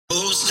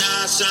Most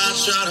nights I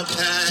try to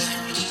pack,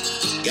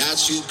 got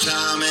you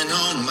climbing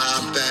on my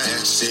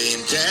back,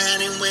 saying,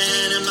 Daddy,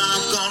 when am I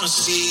gonna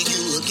see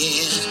you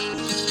again?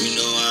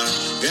 You know I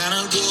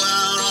gotta go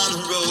out on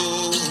the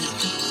road,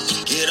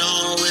 get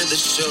on with the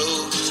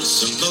show.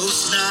 So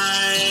most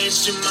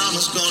nights your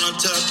mama's gonna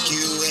tuck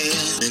you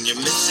in, and you're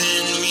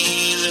missing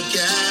me, look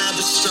at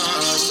the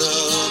stars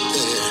up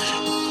there.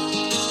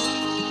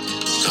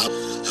 I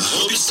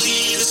hope you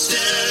see the 7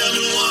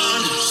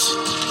 wonders,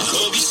 I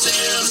hope you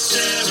sail the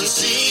 7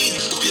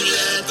 seas, hope you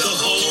let the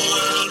whole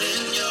world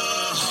in your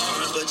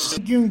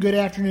heart. Good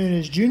afternoon. It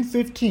is June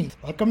 15th.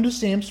 Welcome to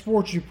Sam's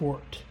Sports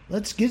Report.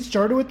 Let's get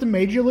started with the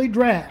Major League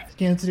Draft. The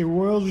Kansas City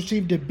Royals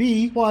received a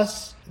B+,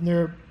 and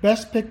their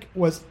best pick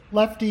was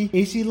lefty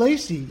AC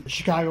Lacy. The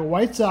Chicago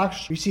White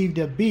Sox received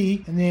a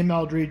B in the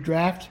MLB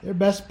draft. Their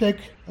best pick,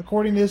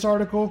 according to this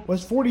article,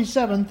 was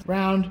 47th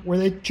round, where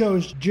they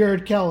chose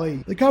Jared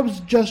Kelly. The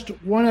Cubs, just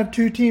one of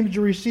 2 teams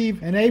to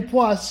receive an A+.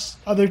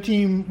 Other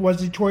team was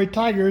Detroit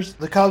Tigers.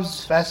 The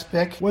Cubs' best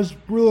pick was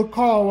Brewer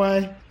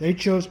Callaway. They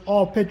chose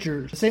all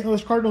pitchers. The St.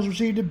 Louis Cardinals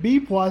received a B+,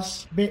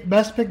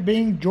 best pick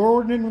being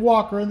Jordan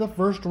Walker in the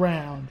first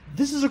round.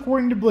 This is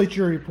according to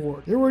Bleacher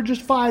Report. There were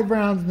just 5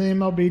 rounds in the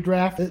MLB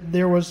draft.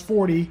 There was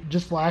 40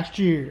 just last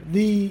year.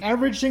 The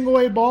average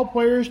single-A ball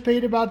players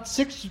paid about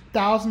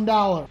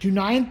 $6,000 to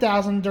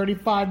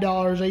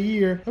 $9,035 a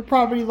year. The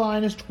property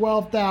line is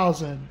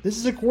 $12,000. This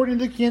is according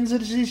to the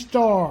Kansas City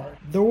Star.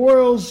 The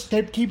Royals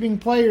keeping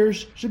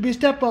players should be a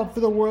step up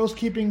for the Royals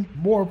keeping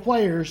more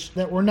players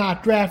that were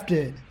not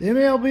drafted. The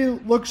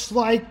MLB looks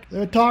like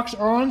the talks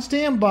are on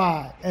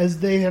standby, as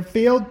they have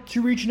failed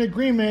to reach an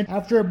agreement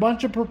after a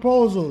bunch of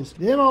proposals.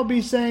 The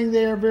MLB saying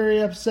they are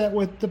very upset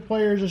with the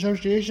Players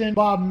Association.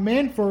 Bob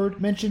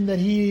Manfred mentioned that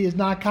he is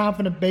not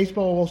confident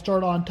baseball will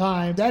start on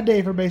time. That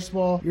day for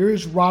baseball,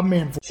 here's Rob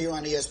Manfred. Here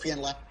on ESPN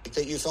last week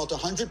that you felt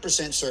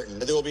 100% certain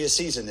that there will be a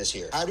season this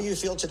year. How do you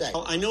feel today?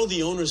 Well, I know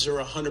the owners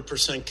are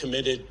 100%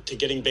 committed to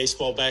getting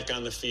baseball back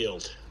on the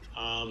field.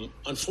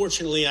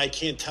 Unfortunately, I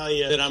can't tell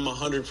you that I'm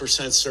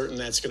 100% certain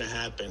that's going to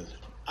happen.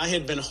 I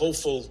had been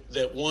hopeful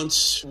that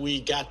once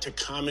we got to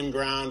common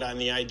ground on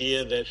the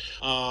idea that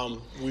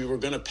we were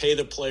going to pay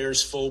the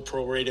players full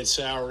prorated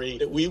salary,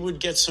 that we would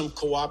get some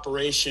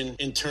cooperation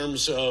in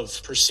terms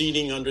of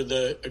proceeding under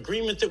the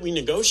agreement that we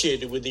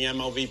negotiated with the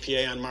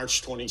MLBPA on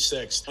March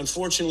 26th.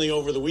 Unfortunately,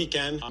 over the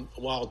weekend,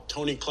 while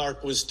Tony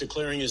Clark was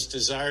declaring his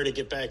desire to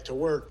get back to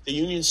work, the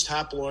union's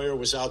top lawyer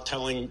was out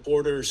telling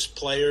porters,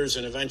 players,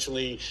 and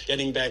eventually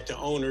getting back to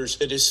owners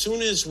that as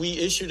soon as we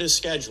issued a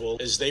schedule,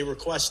 as they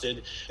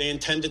requested, they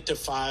intended to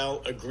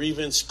file a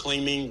grievance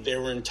claiming they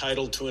were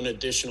entitled to an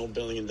additional $1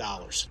 billion.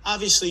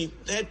 Obviously,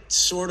 that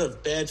sort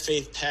of bad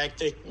faith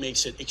tactic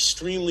makes it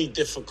extremely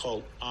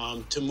difficult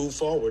to move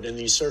forward in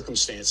these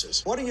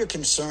circumstances. What are your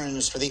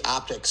concerns for the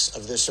optics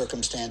of this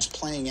circumstance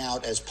playing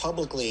out as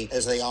publicly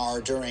as they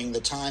are during the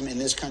time in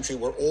this country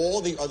where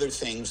all the other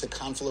things, the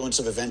confluence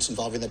of events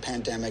involving the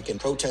pandemic and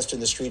protest in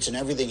the streets and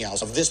everything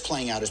else, of this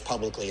playing out as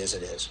publicly as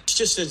it is? It's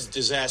just a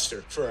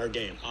disaster for our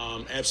game.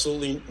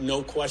 Absolutely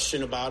no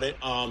question about it.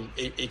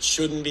 It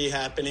shouldn't be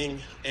happening,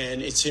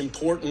 and it's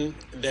important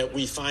that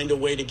we find a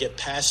way to get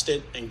past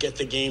it and get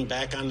the game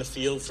back on the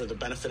field for the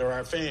benefit of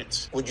our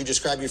fans. Would you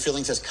describe your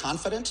feelings as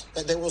confident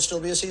that there will still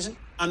be a season?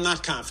 I'm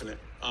not confident.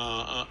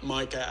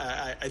 Mike,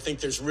 I think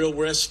there's real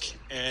risk,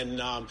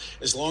 and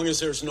as long as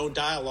there's no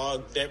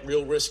dialogue, that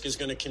real risk is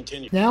going to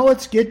continue. Now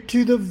let's get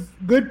to the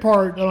good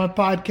part of my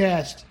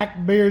podcast.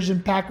 Bears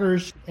and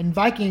Packers and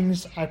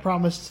Vikings. I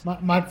promised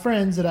my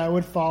friends that I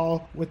would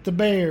follow with the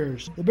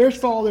Bears. The Bears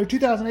follow their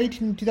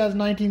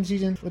 2018-2019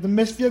 season with a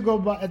missed field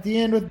goal at the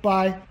end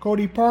by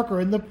Cody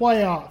Parker in the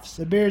playoffs.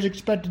 The Bears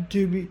expected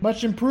to be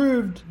much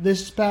improved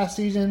this past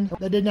season.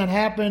 That did not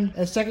happen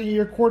as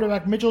second-year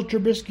quarterback Mitchell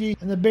Trubisky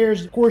and the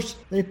Bears, of course,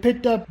 they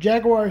picked up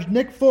Jaguars'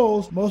 Nick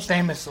Foles, most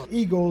famously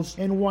Eagles,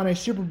 and won a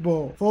Super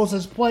Bowl. Foles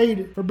has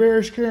played for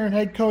Bears current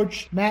head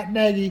coach Matt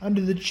Nagy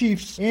under the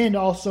Chiefs and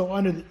also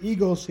under the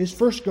Eagles his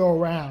first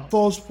go-around.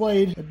 Foles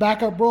played a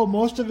backup role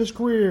most of his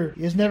career.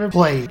 He has never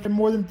played in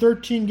more than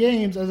 13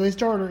 games as a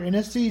starter in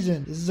a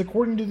season. This is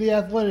according to The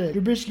Athletic.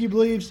 Trubisky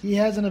believes he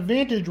has an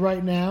advantage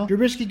right now.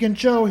 Trubisky can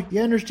show he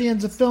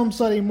understands the film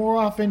study more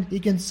often. He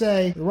can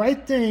say the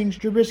right things.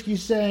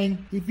 Trubisky's saying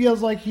he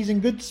feels like he's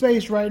in good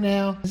space right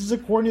now. This is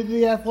according to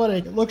The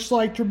Athletic. It looks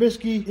like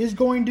Trubisky is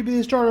going to be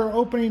the starter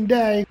opening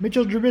day.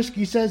 Mitchell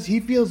Trubisky says he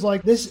feels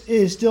like this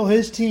is still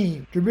his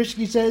team.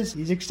 Trubisky says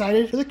he's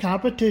excited for the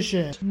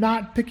competition.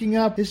 Not picking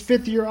up his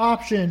 5th-year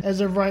option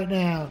as of right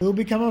now. He'll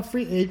become a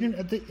free agent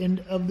at the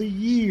end of the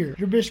year.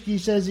 Trubisky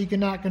says he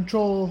cannot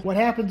control what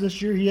happens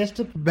this year. He has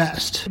to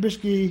best.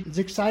 Trubisky is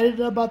excited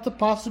about the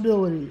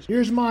possibilities.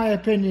 Here's my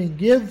opinion.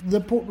 Give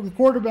the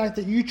quarterback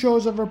that you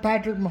chose over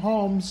Patrick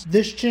Mahomes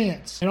this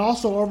chance, and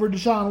also over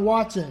Deshaun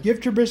Watson. Give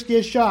Trubisky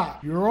a shot.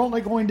 shot. You're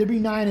only going to be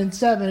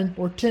 9-7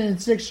 or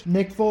 10-6.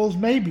 Nick Foles,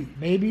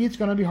 maybe it's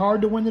going to be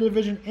hard to win the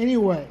division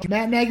anyway.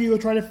 Matt Nagy will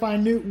try to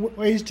find new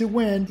ways to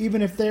win,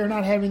 even if they are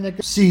not having the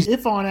season.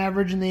 If on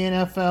average in the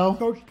NFL,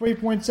 coach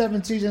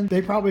 3.7 season,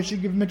 they probably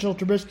should give Mitchell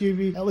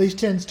Trubisky at least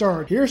 10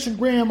 starts. Here's some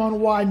Graham on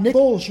why Nick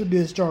Foles should be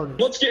the starter.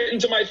 Let's get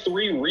into my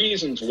 3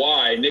 reasons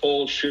why Nick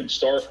Foles should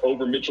start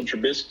over Mitchell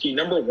Trubisky.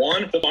 Number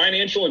 1, the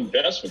financial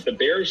investment. The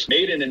Bears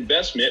made an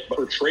investment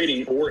for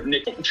trading for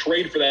Nick.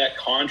 Trade for that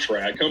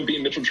contract. Come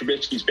be Mitchell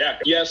Trubisky's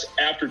backup. Yes,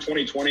 after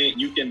 2020,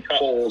 you can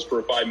cut Foles for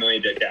a $5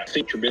 million dead cap. I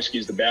think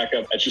Trubisky's the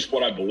backup. That's just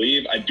what I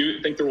believe. I do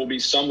think there will be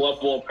some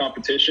level of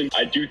competition.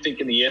 I do think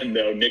in the end,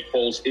 though, Nick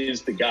Foles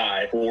is the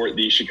guy for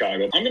the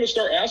Chicago. I'm going to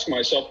start asking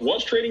myself,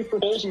 was trading for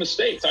Foles a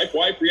mistake? Type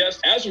Y for yes.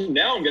 As of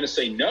now, I'm going to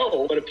say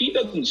no, but if he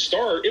doesn't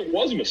start, it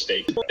was a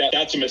mistake.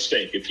 That's a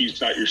mistake if he's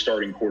not your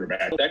starting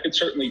quarterback. That could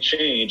certainly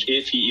change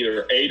if he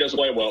either A, doesn't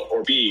play well,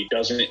 or B,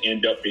 doesn't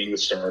end up being the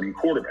starting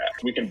quarterback.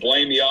 We can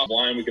blame the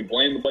offline, we can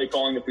blame the play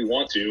calling if we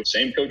want to.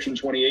 Same coach in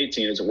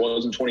 2018 as it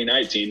was in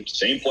 2019.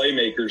 Same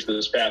playmakers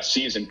this past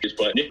season,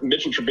 but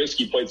Mitchell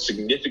Trubisky played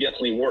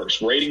significantly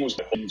worse. Rating was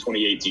in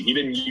 2018. He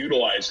didn't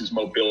utilize his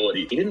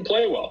mobility. He didn't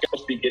play well. He's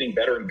supposed to be getting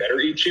better and better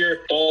each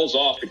year. Falls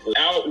off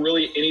without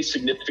really any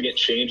significant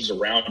changes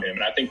around him.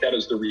 And I think that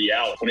is the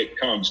reality when it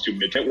comes to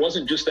Mitchell. It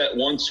wasn't just that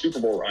one Super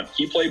Bowl run.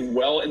 He played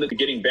well in the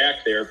getting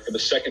back there for the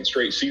second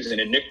straight season.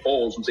 And Nick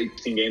Foles was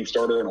 18-game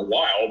starter in a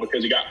while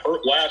because he got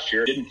hurt last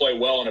year, didn't play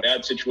well in a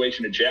bad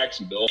situation in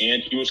Jacksonville,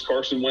 and he was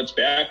Carson Wentz's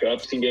backup,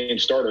 18-game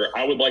starter.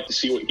 I would like to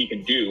see what he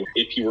can do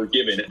if he were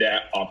given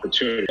that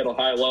opportunity at a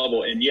high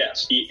level. And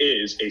yes, he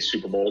is a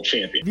Super Bowl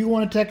champion. If you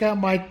want to check out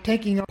my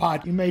tanking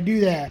pod, you may do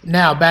that.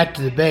 Now back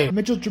to the Bears.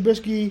 Mitchell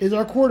Trubisky is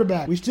our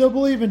quarterback. We still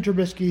believe in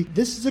Trubisky.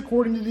 This is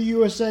according to the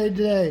USA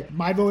Today.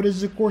 My vote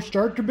is, of course,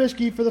 start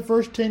Trubisky for the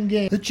first 10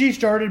 games. The Chiefs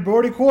started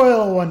Brody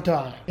Coyle one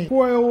time.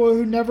 Coyle,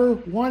 who never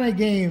won a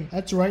game.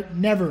 That's right,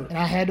 never. And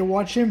I had to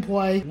watch him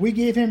play. We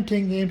gave him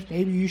 10 games.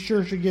 Maybe you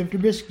sure should give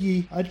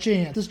Trubisky a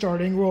chance, the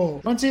starting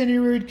role. Once Andy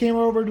Reid came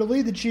over to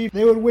lead the Chiefs,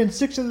 they would win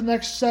 6 of the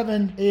next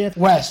 7 AFC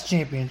West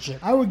championships.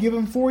 I would give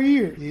him 4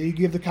 years. You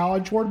give the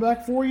college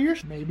quarterback 4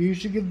 years. Maybe you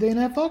should give the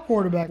NFL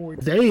quarterback 4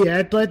 years. They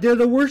act like they're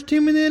the worst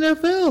team in the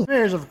NFL. The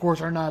Bears, of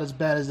course, are not as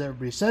bad as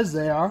everybody says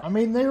they are. I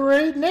mean, they were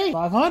 8-8,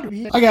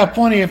 500. I got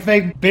plenty of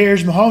fake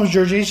Bears Mahomes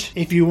jerseys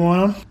if you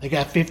want them. They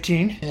got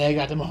 15, and they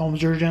got the Mahomes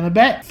jersey on the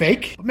back.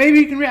 Fake. But maybe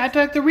you can act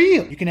like the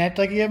real. You can act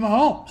like you have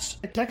Mahomes.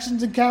 The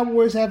Texans and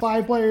Cowboys have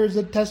 5 players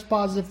that test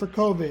positive for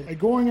COVID. A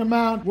growing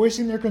amount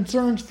voicing their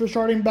concerns for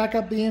starting back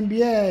up the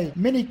NBA.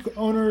 Many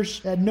owners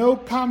had no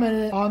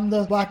comment on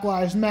the Black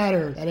Lives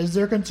Matter. That is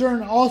their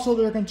concern. Also,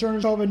 their concern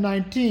is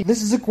COVID-19.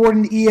 This is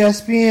according to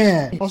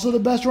ESPN. Also, the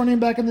best running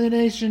back in the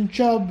nation,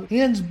 Chubb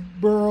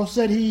Hansborough,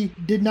 said he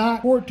did not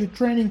report to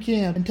training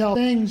camp until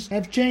things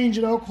have changed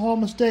at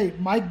Oklahoma State.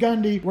 Mike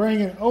Gundy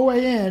wearing an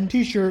OAN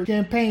t-shirt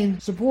campaign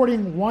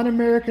supporting One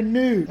American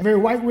News, a very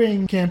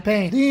right-wing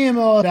campaign. The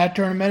MLB that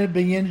tournament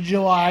begins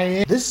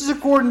July 8th. This is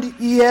according to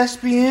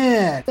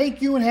ESPN.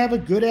 Thank you and have a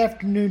good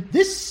afternoon.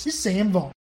 This is Sam Vaughn.